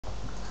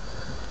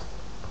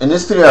In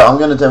this video I'm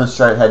going to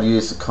demonstrate how to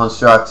use the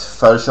Konstruct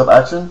Photoshop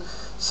action.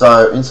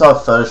 So inside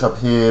Photoshop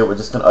here we're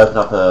just going to open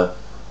up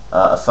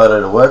a photo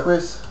to work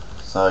with.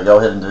 So go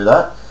ahead and do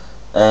that.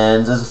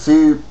 And there's a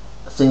few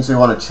things we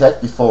want to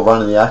check before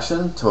running the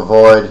action to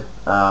avoid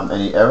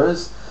any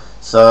errors.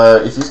 So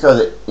if you just go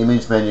to the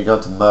image menu, go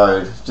into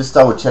mode, just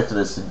double check that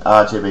it's in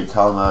RGB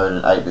color mode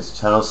and 8-bit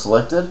channel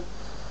selected.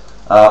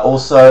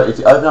 Also, if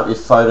you open up your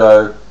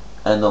photo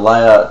and the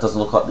layer doesn't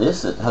look like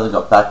this, it hasn't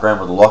got background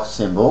with a lock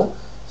symbol.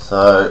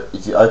 So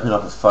if you open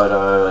up a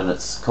photo and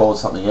it's called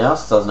something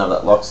else, doesn't have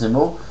that lock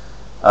symbol,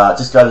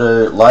 just go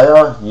to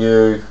layer,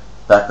 new,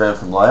 background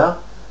from layer,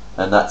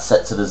 and that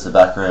sets it as the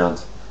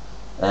background.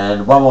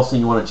 And one more thing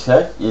you want to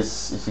check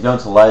is if you go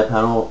into layer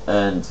panel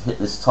and hit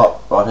this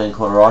top right hand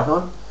corner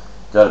icon,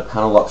 go to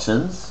panel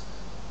options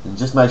and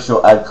just make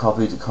sure add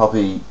copy to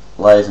copy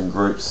layers and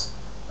groups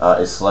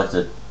is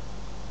selected.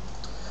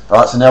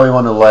 Alright, so now we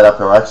want to load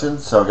up our action,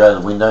 so we'll go to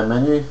the window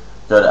menu,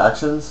 go to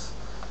actions,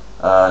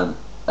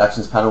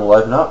 actions panel will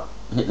open up,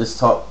 hit this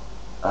top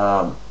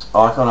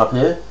icon up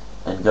here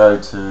and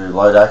go to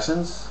load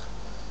actions,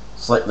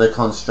 select the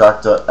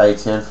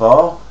construct.atn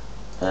file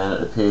and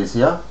it appears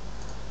here.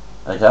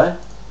 Okay,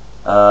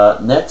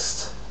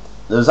 next,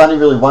 there's only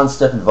really one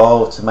step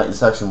involved to make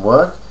this action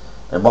work,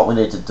 and what we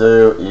need to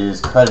do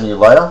is create a new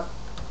layer.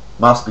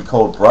 Must be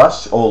called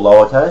brush, all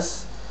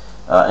lowercase.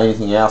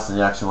 Anything else in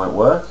the action won't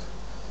work.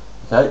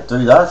 Okay,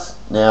 do that.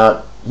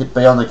 Now hit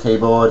B on the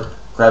keyboard,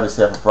 grab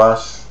yourself a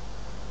brush,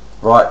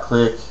 right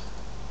click,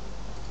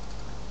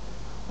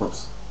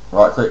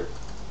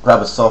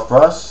 grab a soft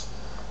brush,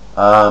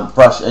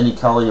 brush any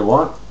color you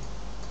want,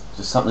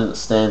 just something that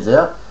stands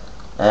out.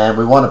 And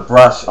we want to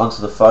brush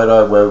onto the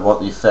photo where we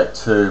want the effect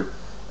to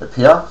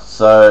appear.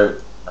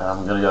 So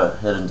I'm going to go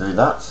ahead and do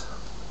that.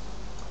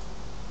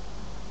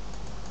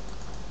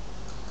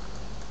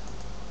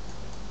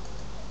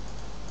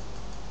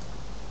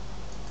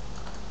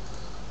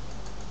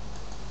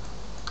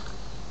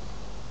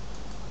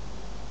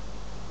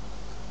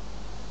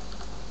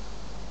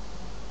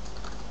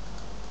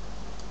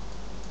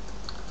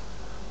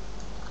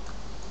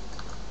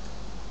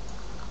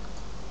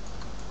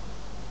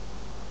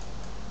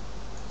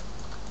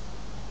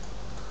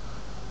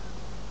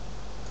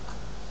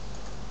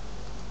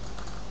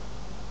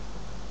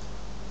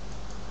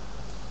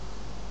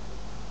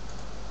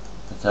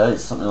 Okay,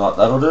 something like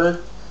that'll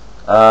do.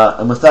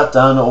 And with that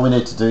done, all we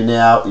need to do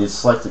now is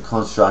select the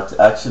construct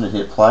action and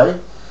hit play.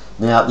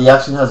 Now the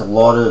action has a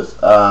lot of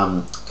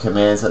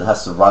commands that it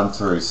has to run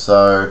through,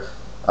 so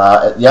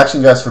the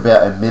action goes for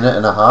about a minute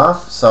and a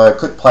half. So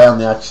click play on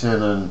the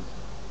action and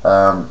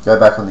go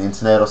back on the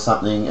internet or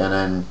something and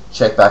then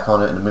check back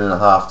on it in a minute and a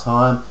half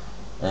time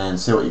and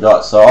see what you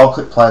got. So I'll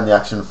click play on the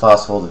action,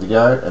 fast forward the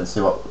video and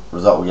see what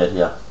result we get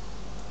here.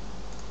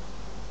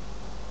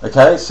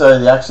 Okay, so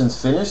the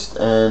action's finished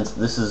and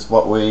this is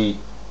what we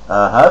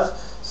have.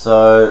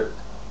 So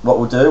what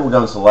we'll do, we'll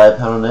go into the layer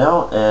panel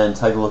now and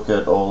take a look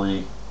at all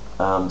the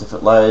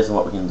different layers and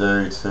what we can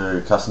do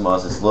to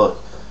customize this look.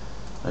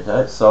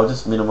 Okay, so I'll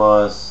just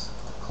minimize,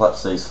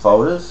 collapse these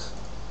folders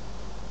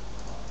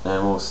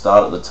and we'll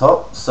start at the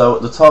top. So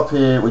at the top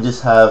here we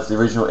just have the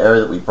original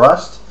area that we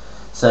brushed.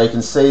 So you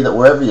can see that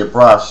wherever you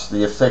brush,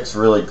 the effects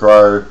really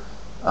grow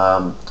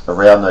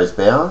around those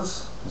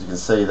bounds, as you can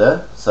see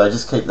there. So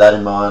just keep that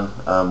in mind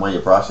when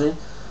you're brushing,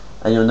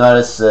 and you'll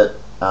notice that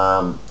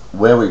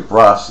where we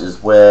brush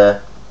is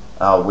where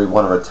we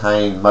want to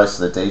retain most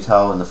of the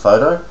detail in the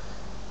photo.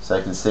 So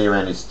you can see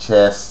around his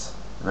chest,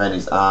 around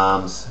his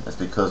arms, it's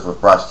because we've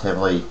brushed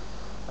heavily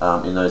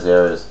in those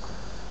areas.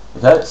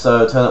 Okay,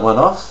 so turn that one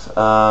off.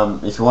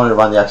 If you wanted to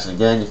run the action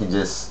again, you can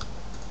just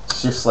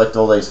shift select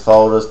all these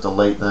folders,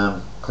 delete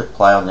them, click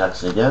play on the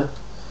action again.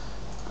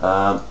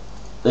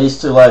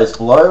 These two layers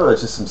below are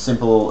just some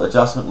simple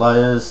adjustment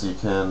layers. You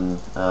can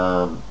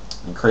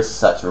increase the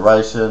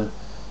saturation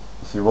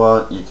if you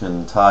want. You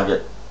can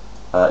target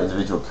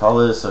individual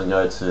colors, so you can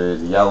go to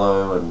the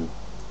yellow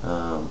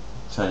and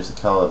change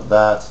the color of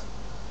that.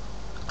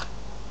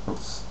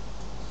 Oops.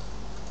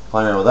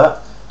 Playing around with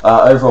that.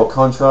 Overall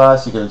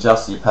contrast, you can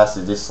adjust the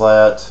opacity of this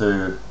layer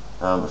to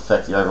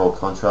affect the overall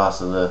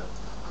contrast of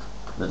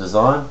the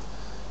design.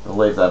 We'll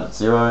leave that at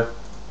 0.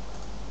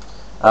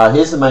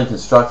 Here's the main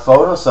construct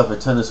folder, so if we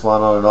turn this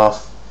one on and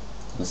off,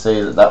 you can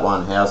see that that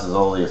one houses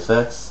all the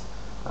effects.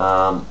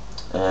 And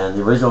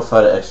the original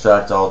photo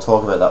extract, I'll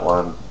talk about that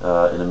one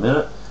in a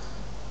minute.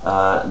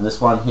 And this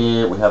one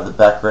here, we have the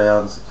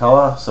background's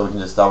color, so we can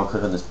just double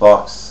click on this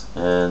box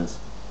and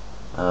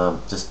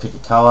just pick a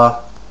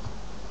color.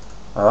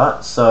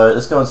 Alright, so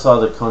let's go inside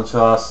the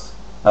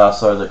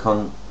the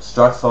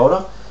construct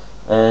folder.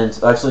 And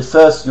actually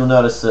first you'll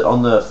notice that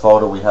on the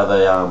folder we have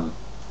a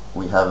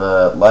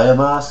layer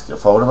mask, a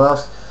folder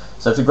mask.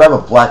 So if you grab a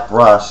black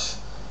brush,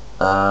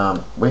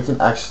 we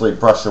can actually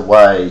brush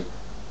away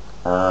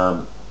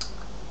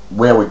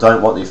where we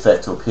don't want the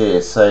effect to appear.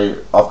 So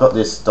I've got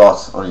this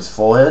dot on his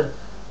forehead,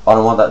 I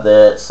don't want that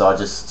there, so I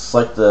just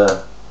select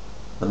the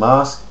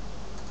mask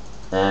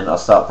and I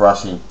start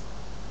brushing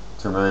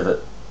to remove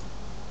it.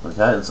 Okay,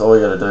 that's all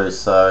you got to do.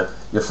 So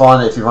you'll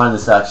find that if you run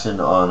this action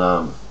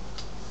on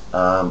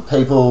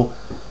people,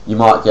 you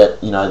might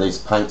get these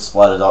paint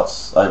splatter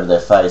dots over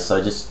their face.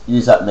 So just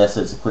use that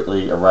method to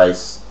quickly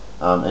erase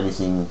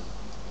anything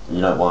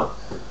you don't want.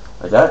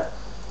 Okay,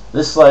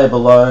 this layer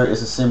below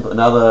is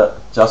another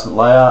adjustment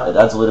layer. It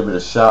adds a little bit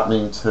of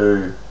sharpening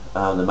to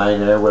the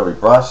main area where we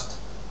brushed.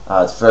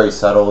 It's very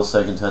subtle, so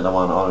you can turn that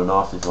one on and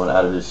off if you want to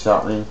add a bit of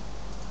sharpening.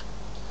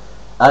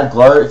 Add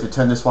glow. If you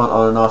turn this one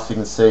on and off, you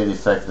can see the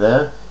effect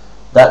there.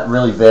 That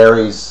really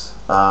varies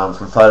from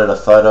photo to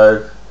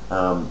photo,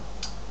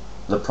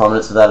 the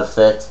prominence of that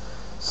effect.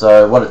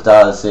 So what it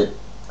does, it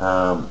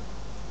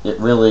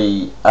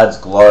really adds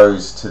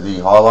glows to the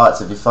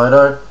highlights of your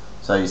photo.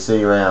 So you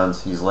see around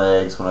his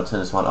legs when I turn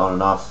this one on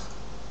and off.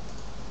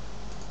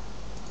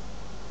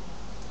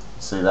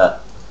 See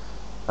that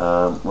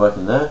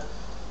working there.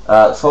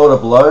 Folder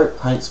below,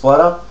 paint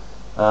splatter.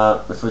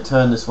 If we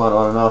turn this one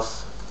on and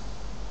off,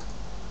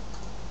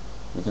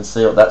 you can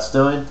see what that's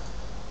doing.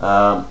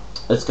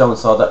 Let's go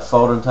inside that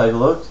folder and take a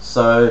look.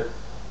 So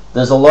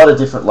there's a lot of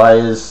different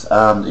layers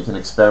that you can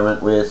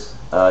experiment with.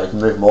 You can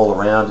move them all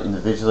around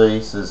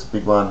individually. So there's a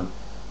big one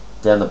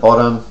down the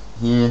bottom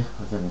here.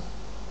 We can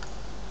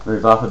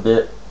move up a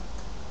bit.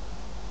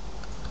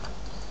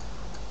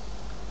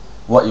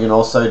 What you can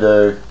also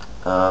do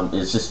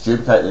is just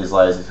duplicate these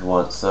layers if you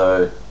want.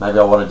 So maybe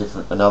I want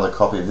another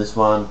copy of this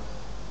one.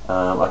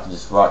 I can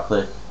just right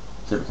click,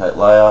 duplicate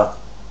layer.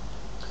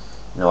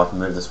 I can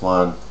move this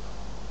one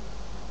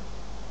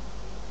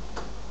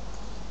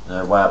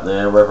way up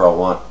there, wherever I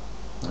want.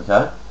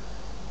 Okay,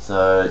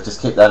 so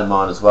just keep that in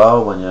mind as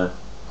well when you're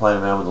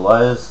playing around with the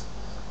layers.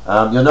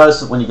 You'll notice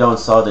that when you go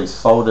inside these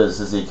folders,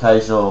 there's the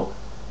occasional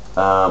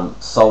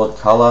solid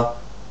color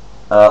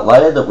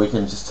layer that we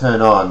can just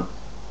turn on,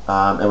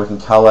 and we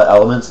can color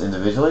elements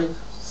individually.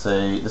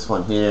 See this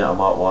one here, I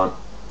might want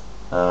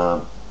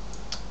to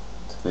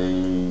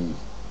be,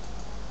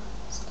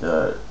 let's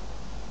go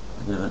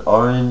a bit of an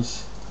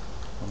orange.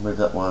 I'll move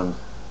that one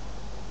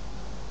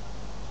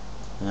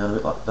down a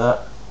bit like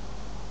that.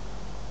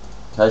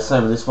 Okay,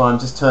 same with this one.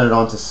 Just turn it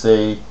on to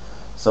see.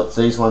 So it's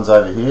these ones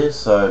over here.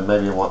 So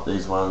maybe I want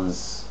these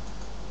ones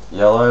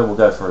yellow. We'll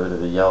go for a bit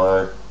of a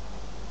yellow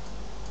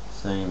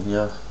theme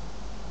here.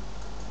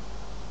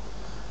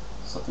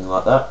 Something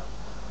like that.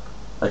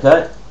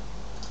 Okay.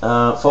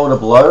 Folder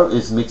below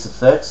is mix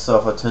effects. So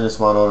if I turn this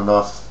one on and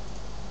off,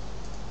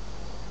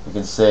 you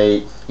can see.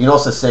 You can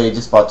also see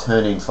just by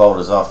turning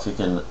folders off, you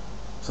can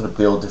sort of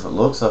build different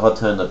looks. So if I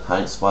turn the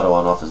paint splatter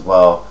one off as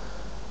well,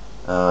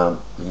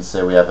 you can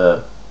see we have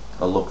a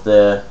look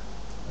there.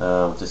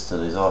 Just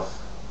turn these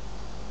off,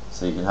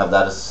 so you can have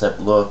that as a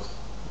separate look.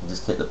 You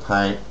just keep the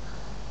paint,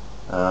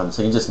 so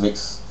you can just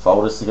mix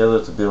folders together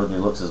to build new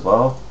looks as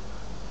well.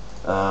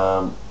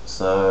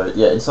 So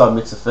yeah, inside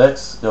mix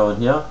effects, go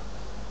in here.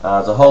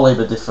 There's a whole heap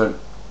of different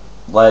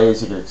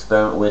layers you can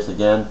experiment with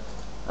again.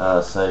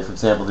 So for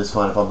example, this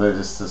one, if I move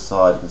this to the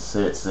side, you can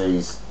see it's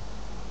these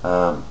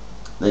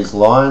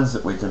lines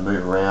that we can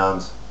move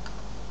around,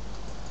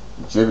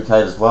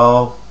 duplicate as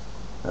well.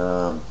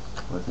 What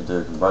we can do,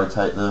 we can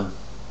rotate them.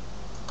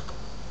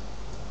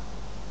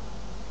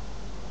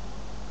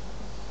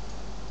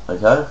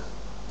 Okay,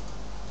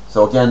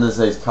 so again there's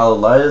these colored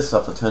layers. So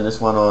if I turn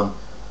this one on,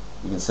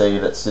 you can see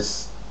that's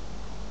just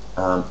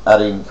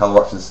adding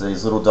color options to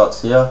these little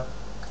dots here.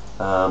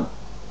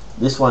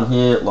 This one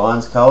here,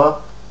 lines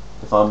color.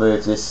 If I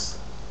move this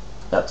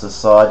out to the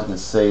side, you can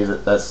see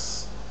that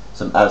that's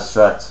some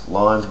abstract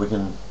lines we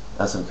can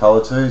add some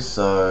color to.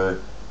 So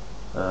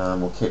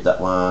we'll keep that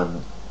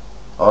one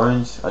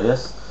orange, I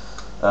guess.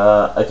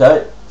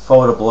 Okay,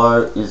 folder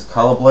below is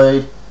color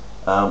bleed.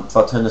 If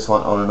I turn this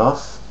one on and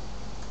off,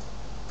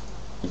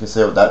 you can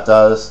see what that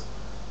does.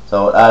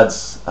 So it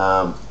adds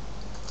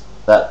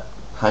that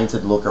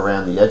painted look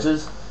around the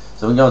edges.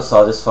 So we can go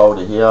inside this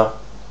folder here,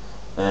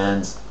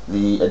 and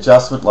the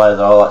adjustment layer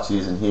that I like to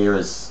use in here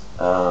is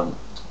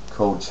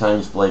called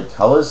change bleed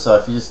colors. So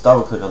if you just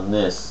double click on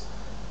this,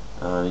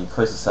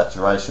 increase the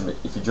saturation. But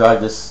if you drag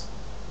this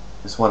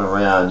one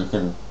around, you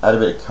can add a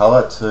bit of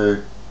color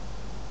to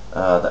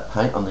that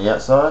paint on the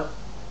outside.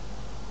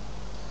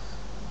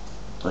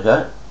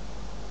 Okay,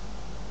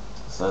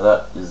 so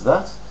that is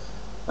that.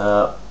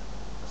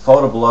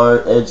 Folder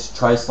below, edge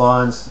trace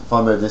lines. If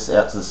I move this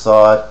out to the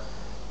side,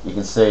 you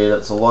can see that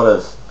it's a lot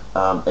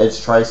of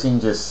edge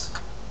tracing just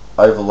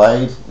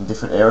overlaid in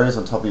different areas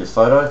on top of your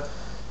photo.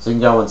 So you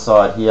can go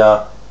inside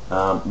here,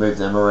 move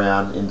them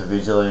around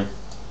individually.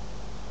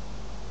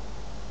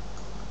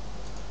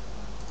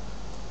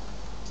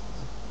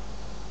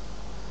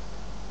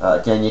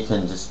 Again, you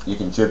can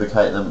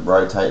duplicate them,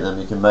 rotate them.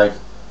 You can make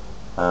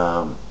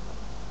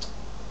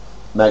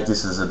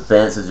this as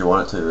advanced as you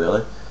want it to,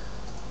 really.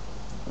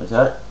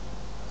 Okay.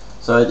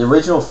 So the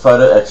original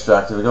photo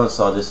extract, if we go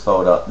inside this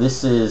folder,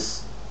 this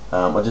is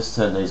I'll just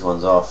turn these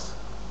ones off.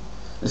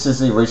 This is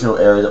the original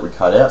area that we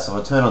cut out. So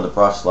if I turn on the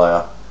brush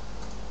layer,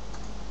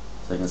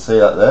 so you can see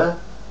that there.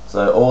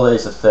 So all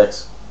these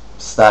effects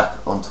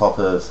stack on top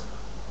of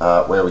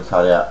where we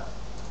cut out.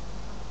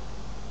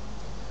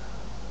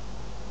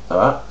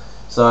 Alright,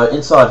 so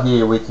inside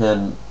here we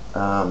can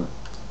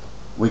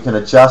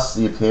adjust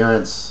the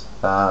appearance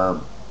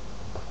of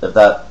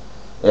that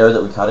area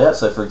that we cut out.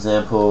 So for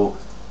example,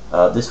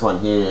 this one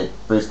here,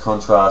 boost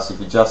contrast. If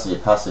you adjust the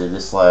opacity of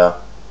this layer,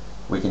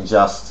 we can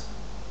just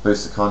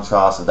boost the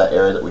contrast of that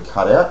area that we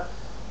cut out.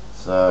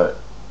 So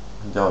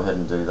we can go ahead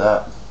and do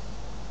that.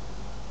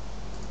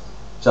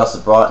 Adjust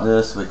the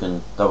brightness, we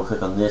can double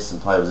click on this and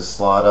play with this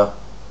slider.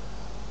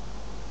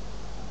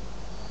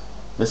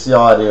 Guess the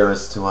idea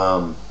is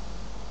to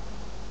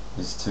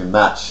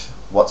match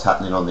what's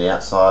happening on the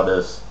outside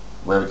of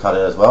where we cut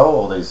it as well,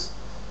 all these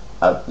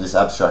this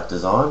abstract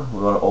design.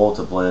 We want it all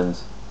to blend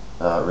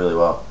really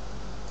well.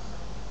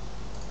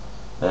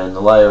 And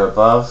the layer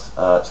above,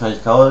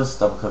 change colors,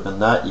 double click on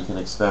that. You can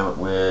experiment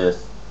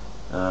with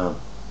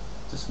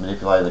just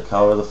manipulating the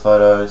color of the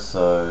photo.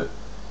 So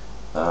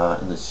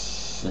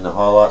in the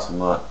highlights we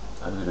might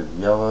add a bit of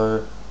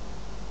yellow,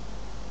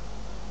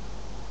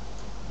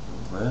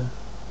 red.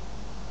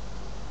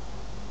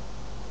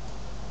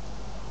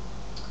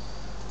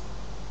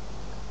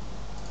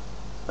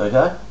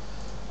 Okay,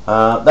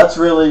 that's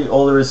really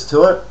all there is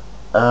to it.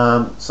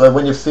 So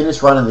when you're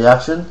finished running the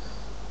action,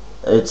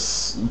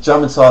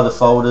 jump inside the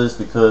folders,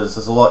 because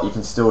there's a lot you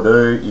can still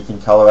do. You can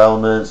color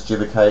elements,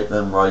 duplicate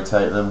them,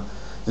 rotate them.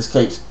 Just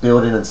keeps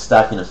building and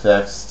stacking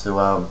effects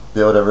to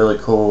build a really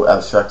cool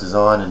abstract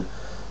design in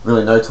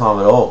really no time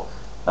at all.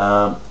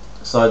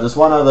 So there's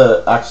one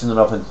other action that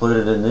I've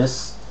included in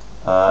this.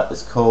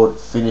 It's called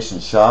Finish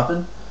and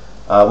Sharpen.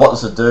 What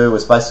this will do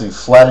is basically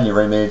flatten your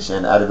image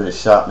and add a bit of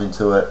sharpening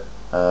to it,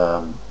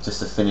 just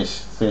to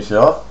finish it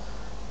off.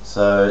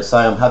 So say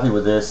I'm happy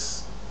with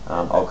this,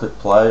 I'll click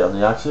play on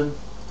the action,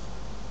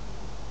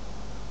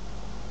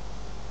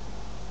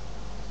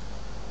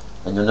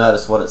 and you'll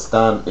notice what it's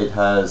done. It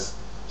has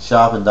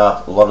sharpened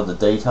up a lot of the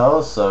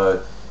details.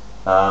 So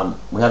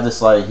we have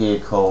this layer here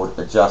called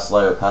Adjust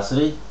Layer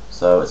Opacity,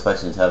 so it's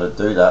basically how to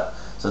do that.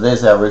 So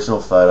there's our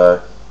original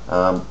photo,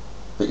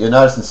 but you'll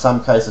notice in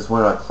some cases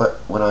when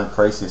I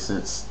increase this,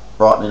 it's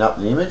brightening up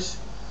the image.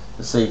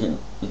 So you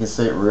can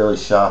see it really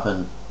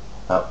sharpen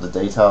up the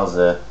details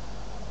there.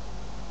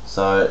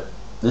 So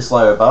this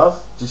layer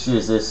above, just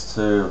use this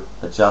to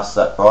adjust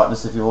that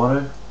brightness if you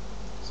want to.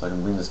 So I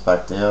can bring this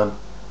back down.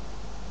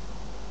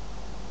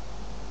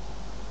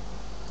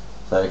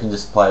 So you can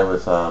just play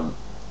with that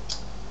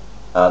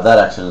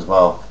action as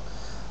well.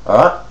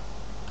 Alright,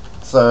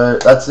 so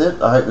that's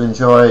it. I hope you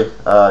enjoy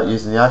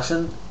using the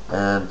action,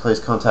 and please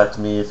contact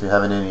me if you're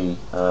having any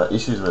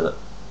issues with it.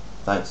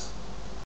 Thanks.